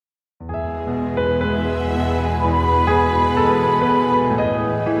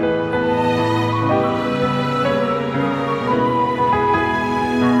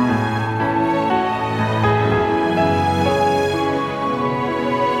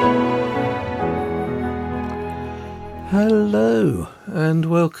Hello and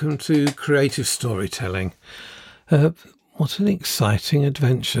welcome to Creative Storytelling. What an exciting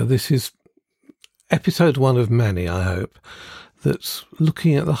adventure. This is episode 1 of many, I hope, that's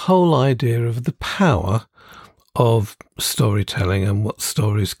looking at the whole idea of the power of storytelling and what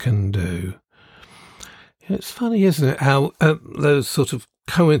stories can do. It's funny, isn't it, how those sort of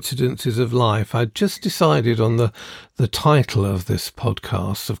coincidences of life. I just decided on the title of this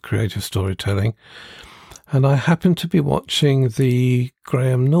podcast of Creative Storytelling, and I happened to be watching the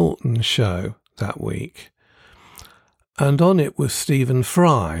Graham Norton show that week. And on it was Stephen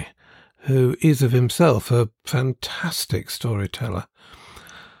Fry, who is of himself a fantastic storyteller.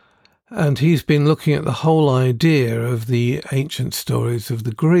 And he's been looking at the whole idea of the ancient stories of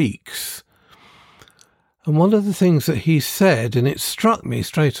the Greeks. And one of the things that he said, and it struck me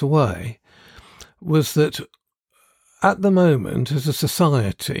straight away, was that at the moment, as a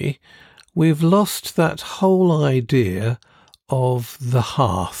society, we've lost that whole idea of the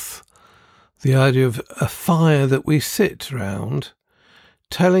hearth, the idea of a fire that we sit round,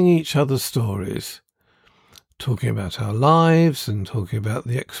 telling each other stories, talking about our lives and talking about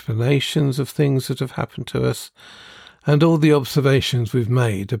the explanations of things that have happened to us and all the observations we've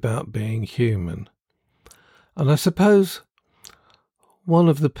made about being human. And I suppose one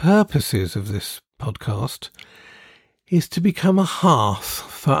of the purposes of this podcast is to become a hearth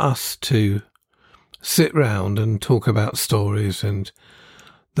for us to sit round and talk about stories and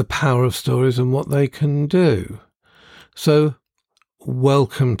the power of stories and what they can do. So,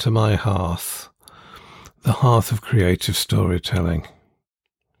 welcome to my hearth, the hearth of creative storytelling.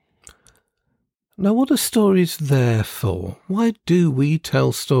 Now, what are stories there for? Why do we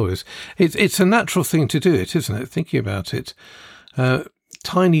tell stories? It's a natural thing to do it, isn't it? Thinking about it.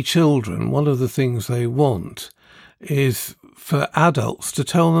 Tiny children, one of the things they want is for adults to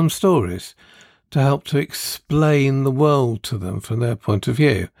tell them stories, to help to explain the world to them from their point of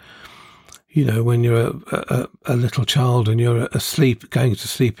view. You know, when you're a little child and you're asleep, going to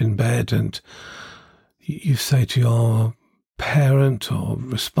sleep in bed, and you say to your parent or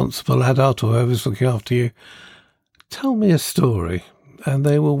responsible adult or whoever's looking after you, tell me a story, and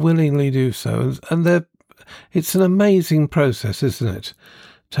they will willingly do so. And it's an amazing process, isn't it?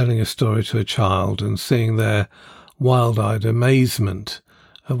 Telling a story to a child and seeing their wild-eyed amazement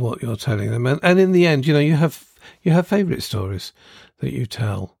of what you're telling them. And in the end, you know, you have favourite stories that you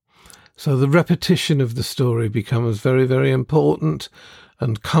tell. So the repetition of the story becomes very, very important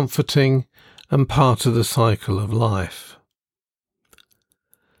and comforting and part of the cycle of life.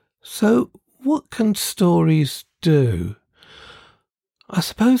 So what can stories do? I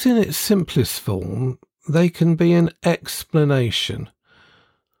suppose in its simplest form, they can be an explanation.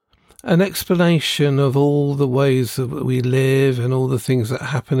 An explanation of all the ways that we live and all the things that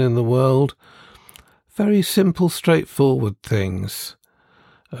happen in the world. Very simple, straightforward things.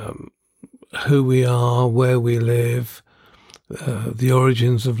 Who we are, where we live, the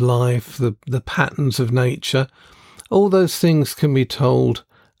origins of life, the patterns of nature. All those things can be told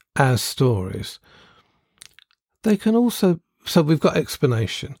as stories. They can also, so we've got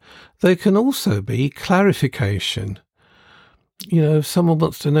explanation. They can also be clarification. You know, if someone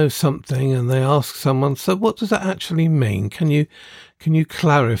wants to know something and they ask someone, so what does that actually mean? Can you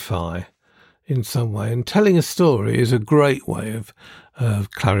clarify in some way? And telling a story is a great way of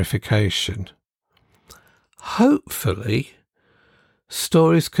clarification. Hopefully,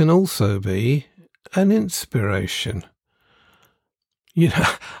 stories can also be an inspiration. You know,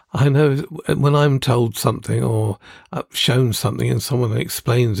 I know when I'm told something or shown something and someone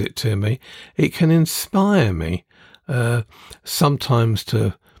explains it to me, it can inspire me. Sometimes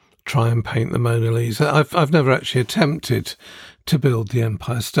to try and paint the Mona Lisa. I've never actually attempted to build the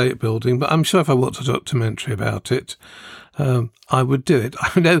Empire State Building, but I'm sure if I watched a documentary about it, I would do it.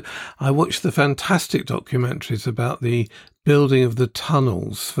 I know I watched the fantastic documentaries about the building of the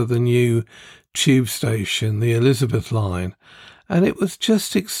tunnels for the new tube station, the Elizabeth line, and it was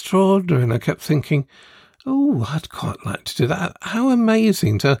just extraordinary. And I kept thinking, oh, I'd quite like to do that. How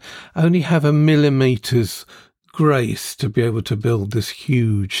amazing to only have a millimetre's grace to be able to build this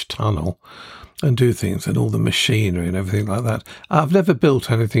huge tunnel and do things and all the machinery and everything like that. I've never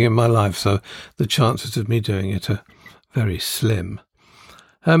built anything in my life, so the chances of me doing it are very slim.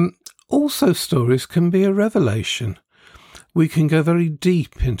 Also, stories can be a revelation. We can go very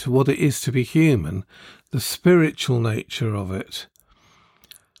deep into what it is to be human, the spiritual nature of it.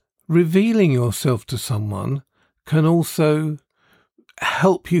 Revealing yourself to someone can also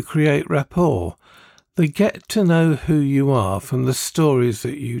help you create rapport. They get to know who you are from the stories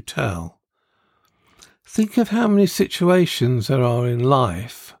that you tell. Think of how many situations there are in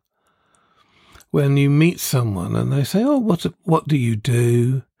life when you meet someone and they say, "Oh, what do you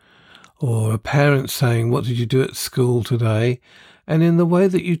do?" Or a parent saying, "What did you do at school today?" And in the way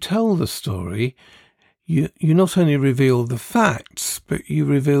that you tell the story, you not only reveal the facts, but you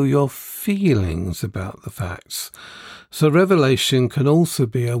reveal your feelings about the facts. So revelation can also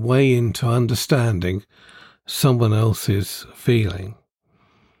be a way into understanding someone else's feeling.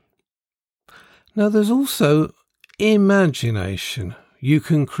 Now, there's also imagination. You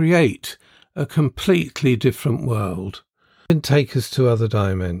can create a completely different world and take us to other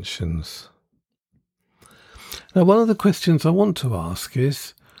dimensions. Now, one of the questions I want to ask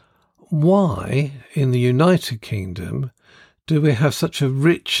is, why in the United Kingdom do we have such a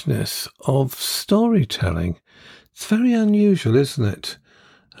richness of storytelling? It's very unusual, isn't it?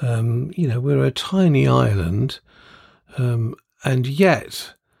 We're a tiny island, and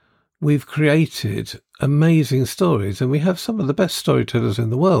yet we've created amazing stories, and we have some of the best storytellers in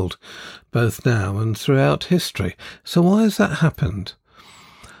the world, both now and throughout history. So why has that happened?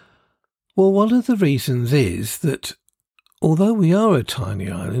 Well, one of the reasons is that although we are a tiny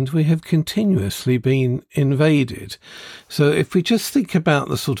island, we have continuously been invaded. So if we just think about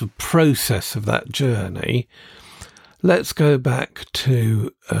the sort of process of that journey, let's go back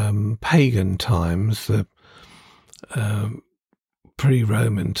to pagan times, the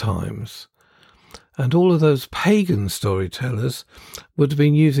pre-Roman times. And all of those pagan storytellers would have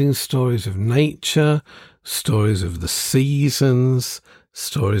been using stories of nature, stories of the seasons,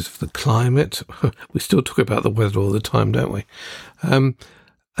 stories of the climate. We still talk about the weather all the time, don't we? And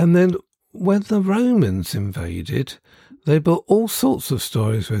then when the Romans invaded, they brought all sorts of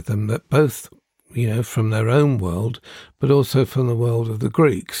stories with them that both, from their own world, but also from the world of the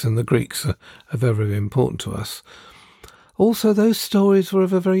Greeks. And the Greeks are very important to us. Also, those stories were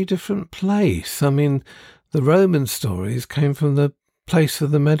of a very different place. I mean, the Roman stories came from the place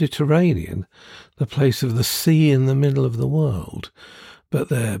of the Mediterranean, the place of the sea in the middle of the world. But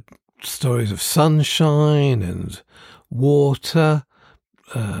they're stories of sunshine and water,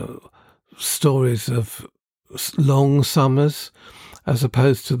 stories of long summers, as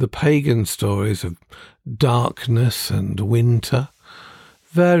opposed to the pagan stories of darkness and winter.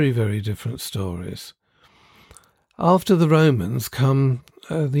 Very, very different stories. After the Romans come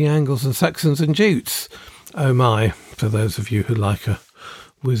the Angles and Saxons and Jutes. Oh my, for those of you who like a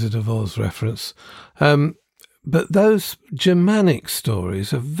Wizard of Oz reference. But those Germanic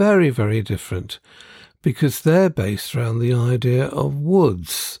stories are very, very different because they're based around the idea of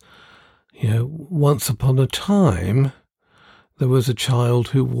woods. Once upon a time, there was a child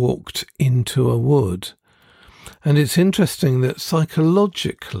who walked into a wood. And it's interesting that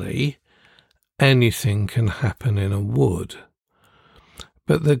psychologically, anything can happen in a wood.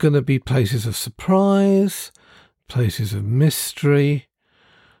 But they're going to be places of surprise, places of mystery,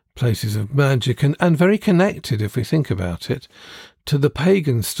 places of magic, and very connected, if we think about it, to the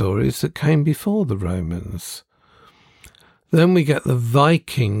pagan stories that came before the Romans. Then we get the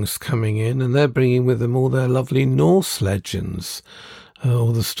Vikings coming in, and they're bringing with them all their lovely Norse legends,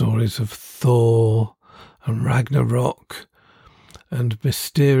 all the stories of Thor and Ragnarok, and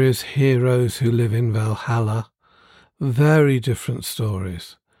mysterious heroes who live in Valhalla. Very different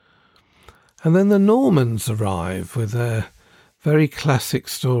stories. And then the Normans arrive with their very classic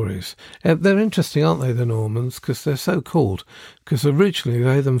stories. They're interesting, aren't they, the Normans, because they're so called. Because originally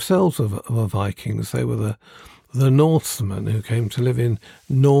they themselves were Vikings. They were the Northmen who came to live in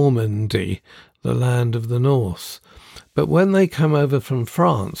Normandy, the land of the Norse. But when they come over from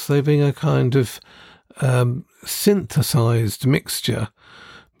France, they bring a kind of synthesized mixture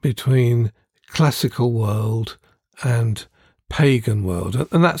between classical world and pagan world.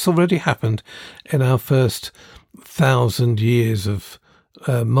 And that's already happened in our first 1,000 years of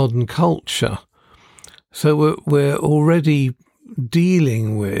modern culture. So we're already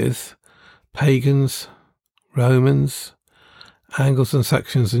dealing with pagans, Romans, Angles and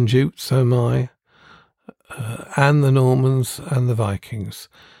Saxons and Jutes, oh my, and the Normans and the Vikings.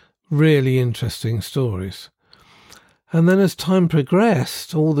 Really interesting stories. And then as time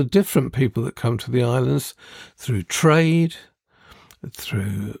progressed, all the different people that come to the islands through trade,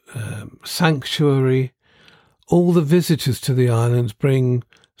 through sanctuary, all the visitors to the islands bring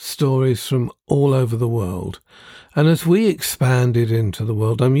stories from all over the world. And as we expanded into the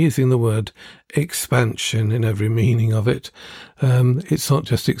world, I'm using the word expansion in every meaning of it. It's not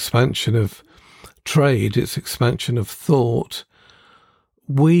just expansion of trade, it's expansion of thought.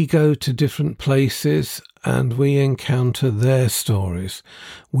 We go to different places and we encounter their stories.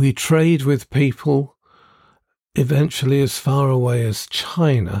 We trade with people eventually as far away as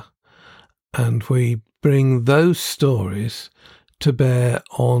China, and we bring those stories to bear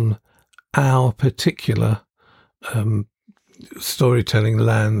on our particular storytelling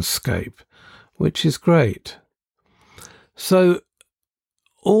landscape, which is great. So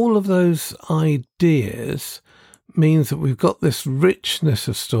all of those ideas means that we've got this richness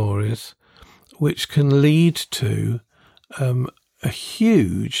of stories which can lead to a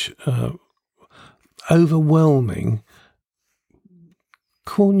huge, overwhelming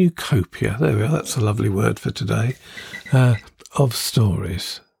cornucopia, there we are, that's a lovely word for today, of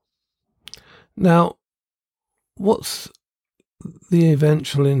stories. Now, what's the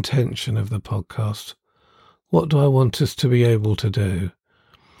eventual intention of the podcast? What do I want us to be able to do?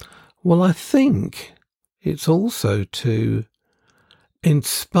 Well, I think it's also to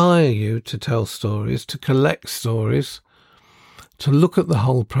inspire you to tell stories, to collect stories, to look at the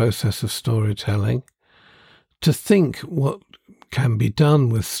whole process of storytelling, to think what can be done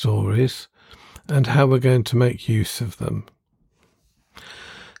with stories and how we're going to make use of them.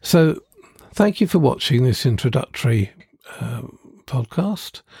 So thank you for watching this introductory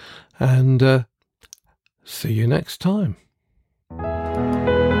podcast, and see you next time.